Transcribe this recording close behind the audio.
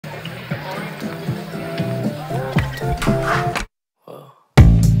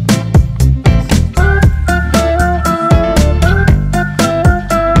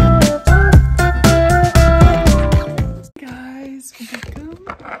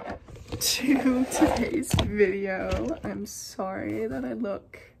to today's video. I'm sorry that I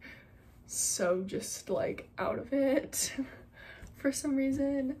look so just like out of it for some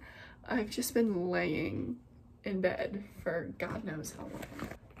reason. I've just been laying in bed for God knows how long.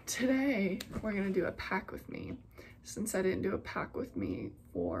 Today we're gonna do a pack with me. Since I didn't do a pack with me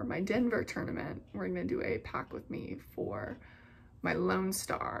for my Denver tournament, we're gonna do a pack with me for my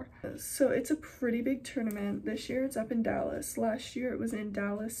LoneStar. So it's a pretty big tournament. This year it's up in Dallas. Last year it was in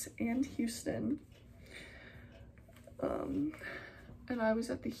Dallas and Houston. And I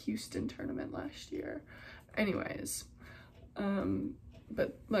was at the Houston tournament last year. Anyways,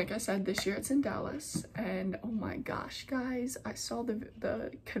 but like I said, this year it's in Dallas, and oh my gosh, guys, I saw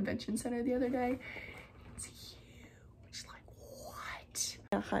the convention center the other day. It's huge, like what?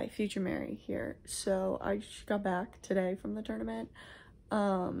 Yeah, hi, Future Mary here. So I just got back today from the tournament.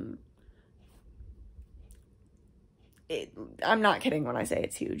 I'm not kidding when I say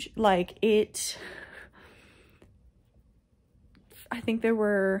it's huge. Like I think there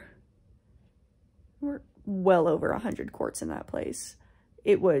were well over 100 courts in that place.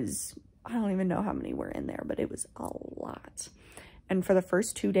 It was, I don't even know how many were in there, but it was a lot. And for the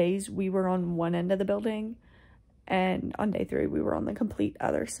first 2 days, we were on one end of the building, and on day 3, we were on the complete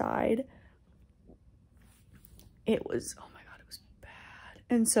other side. It was, oh my God, it was bad.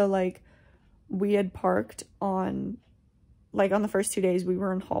 And so, like, we had parked on, like, on the first 2 days, we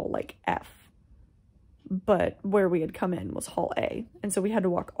were in hall, like, F. But where we had come in was hall A. And so we had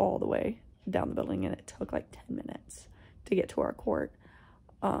to walk all the way down the building, and it took, like, 10 minutes to get to our court.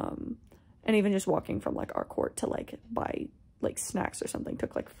 And even just walking from, like, our court to, like, buy, like, snacks or something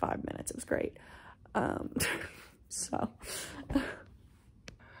took, like, 5 minutes. It was great. So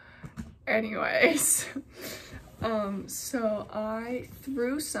anyways, so I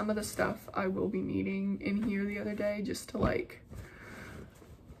threw some of the stuff I will be needing in here the other day just to, like,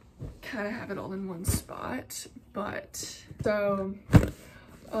 kind of have it all in one spot. But so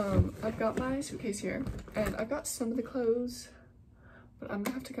I've got my suitcase here, and I've got some of the clothes, but I'm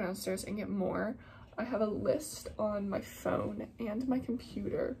gonna have to go downstairs and get more. I have a list on my phone and my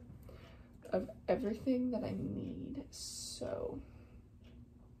computer of everything that I need, so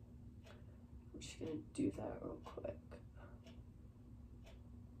I'm just gonna do that real quick.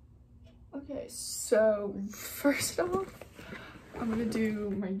 Okay, so first off, I'm gonna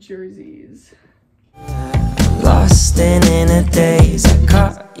do my jerseys. Lost in a daze, I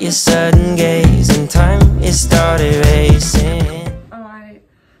caught your sudden gaze, and time it started racing. I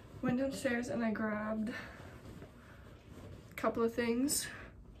went downstairs and I grabbed a couple of things.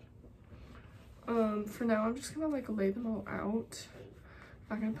 For now, I'm just gonna, like, lay them all out.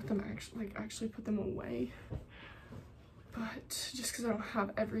 I'm not gonna put them actually put them away, but just because I don't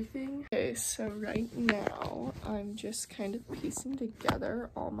have everything. Okay, so right now I'm just kind of piecing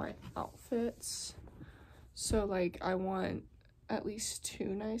together all my outfits. So, like, I want at least 2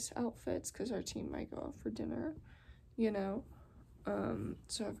 nice outfits because our team might go out for dinner, you know.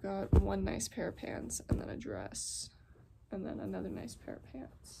 So I've got one nice pair of pants, and then a dress, and then another nice pair of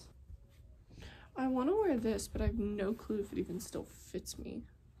pants. I want to wear this, but I have no clue if it even still fits me.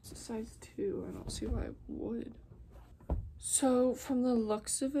 It's a size 2. I don't see why it would. So from the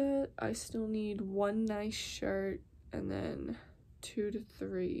looks of it, I still need 1 nice shirt and then 2 to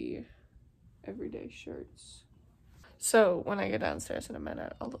 3 everyday shirts. So when I get downstairs in a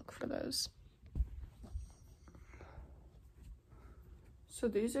minute, I'll look for those. So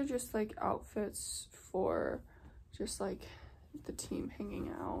these are just, like, outfits for just, like, the team hanging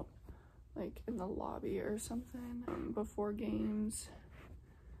out, like, in the lobby or something before games.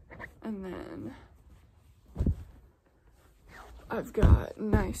 And then I've got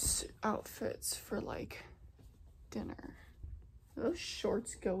nice outfits for, like, dinner. Do those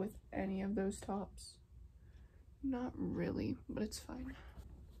shorts go with any of those tops? Not really, but it's fine.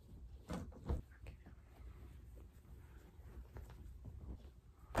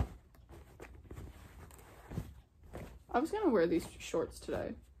 I was gonna wear these shorts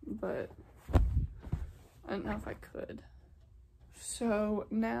today, but I don't know if I could. So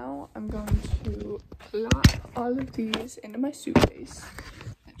now I'm going to plop all of these into my suitcase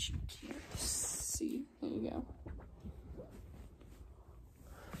that you can't see. There you go.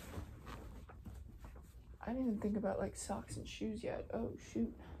 I didn't even think about, like, socks and shoes yet. Oh,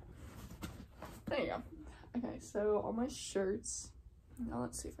 shoot. There you go. Okay, so all my shirts. Now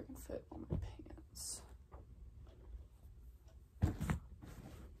let's see if I can fit all my pants.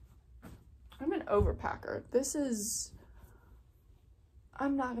 I'm an overpacker. This is,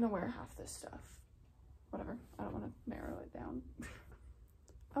 I'm not gonna wear half this stuff. Whatever, I don't want to narrow it down.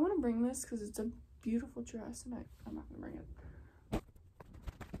 I want to bring this because it's a beautiful dress, and I'm not gonna bring it.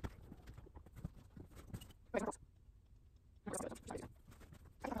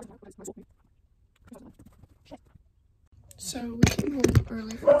 So we came home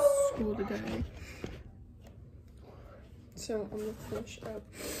early from school today. So I'm gonna finish up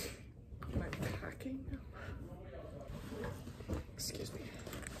my packing. Excuse me.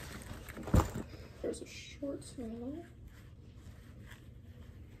 There's a short sandal.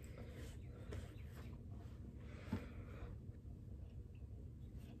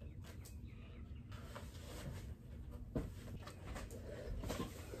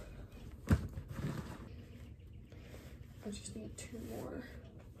 I just need 2 more.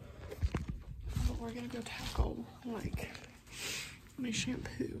 But we're gonna go tackle like my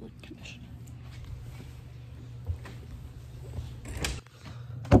shampoo and conditioner.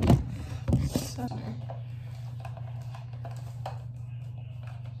 So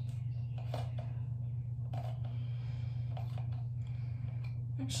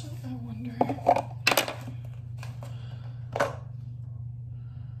actually, I wonder.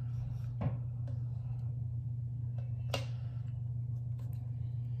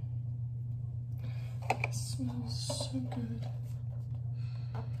 It smells so good.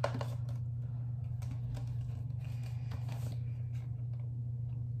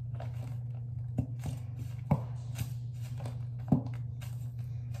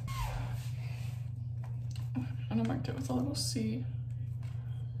 And I marked it with a little C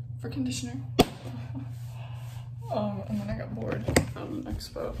for conditioner. And then I got bored from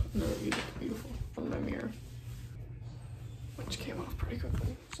Expo. No, you look beautiful from my mirror, which came off pretty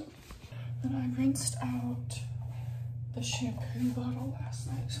quickly. So then I rinsed out the shampoo bottle last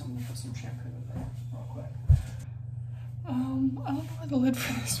night, so I'm gonna put some shampoo in there real quick. I don't know where the lid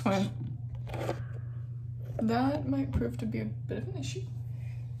for this went. That might prove to be a bit of an issue.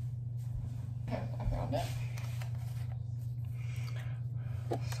 Okay, I found it.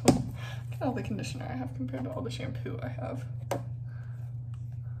 So, look at all the conditioner I have compared to all the shampoo I have.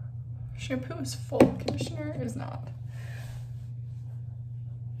 Shampoo is full, conditioner is not.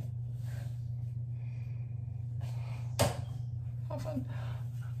 How fun.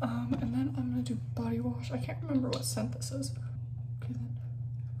 And then I'm gonna do body wash. I can't remember what scent this is. Okay then.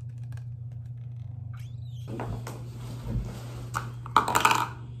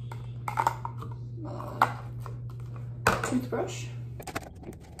 Toothbrush.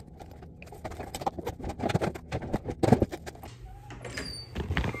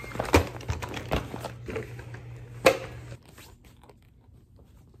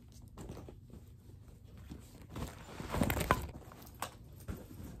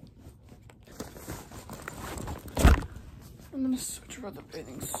 I'm gonna switch over the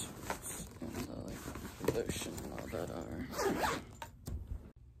bathing suits and the lotion and all that are.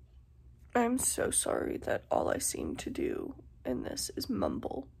 I'm so sorry that all I seem to do in this is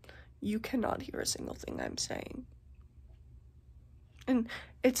mumble. You cannot hear a single thing I'm saying. And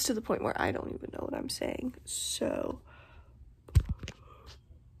it's to the point where I don't even know what I'm saying. So,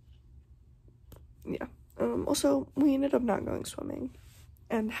 yeah. Also, we ended up not going swimming.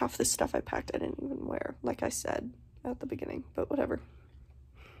 And half the stuff I packed I didn't even wear, like I said at the beginning, but whatever.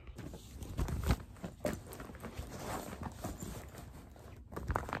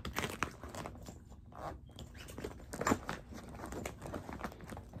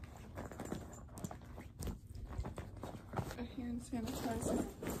 A hand sanitizer,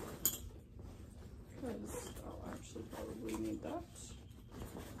 because I'll actually probably need that.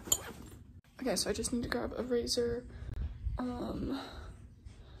 Okay, so I just need to grab a razor,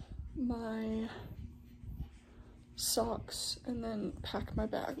 my socks, and then pack my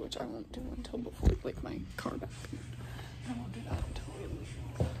bag, which I won't do until before we take my car back. I won't do that until we leave.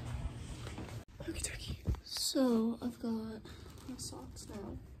 Okie dokie. So I've got my socks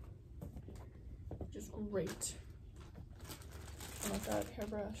now, which is great. And I've got a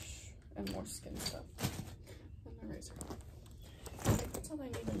hairbrush and more skin stuff, and my razor. I think that's all I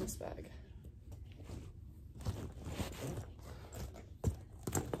need in this bag.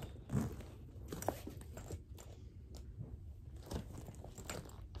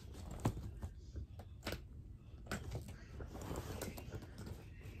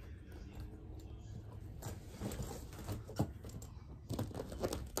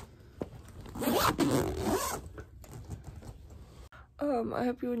 I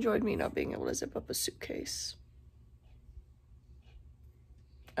hope you enjoyed me not being able to zip up a suitcase.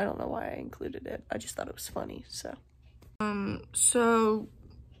 I don't know why I included it. I just thought it was funny, so. So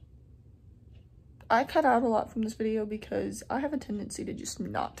I cut out a lot from this video because I have a tendency to just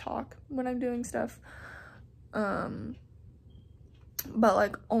not talk when I'm doing stuff. But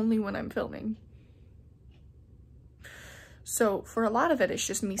like only when I'm filming. So for a lot of it, it's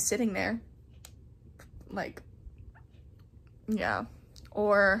just me sitting there, like, yeah.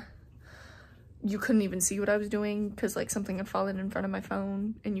 Or you couldn't even see what I was doing because like something had fallen in front of my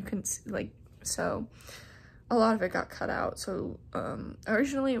phone and you couldn't see, like, so a lot of it got cut out. So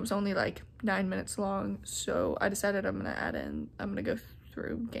originally it was only like 9 minutes long, so I decided I'm gonna go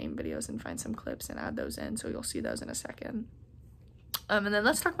through game videos and find some clips and add those in, so you'll see those in a second. And then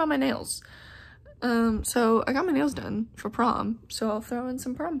let's talk about my nails. So I got my nails done for prom, so I'll throw in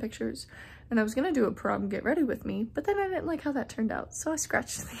some prom pictures. And I was gonna do a prom get ready with me, but then I didn't like how that turned out, so I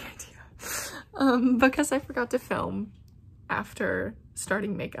scratched the idea. Because I forgot to film after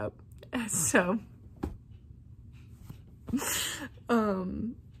starting makeup. So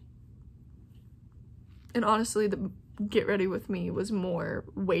and honestly, the get ready with me was more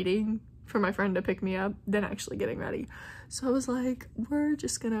waiting for my friend to pick me up than actually getting ready. So I was like, we're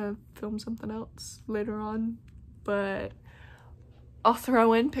just gonna film something else later on, but I'll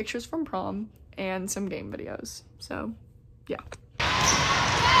throw in pictures from prom and some game videos. So yeah.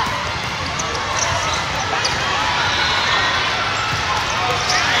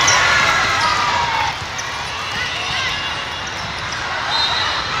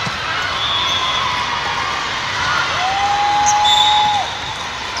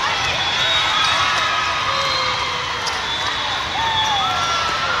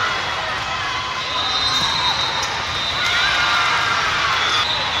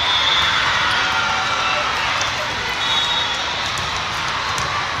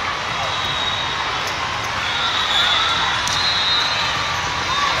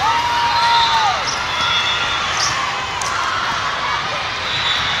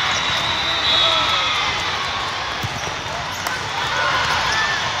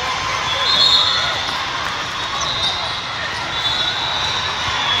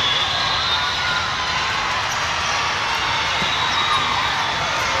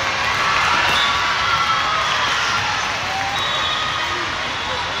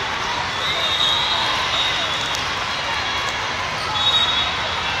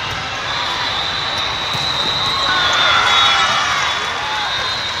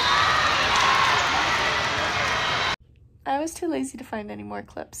 I was too lazy to find any more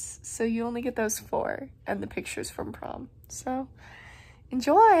clips, so you only get those 4 and the pictures from prom. So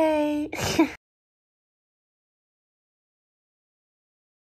enjoy!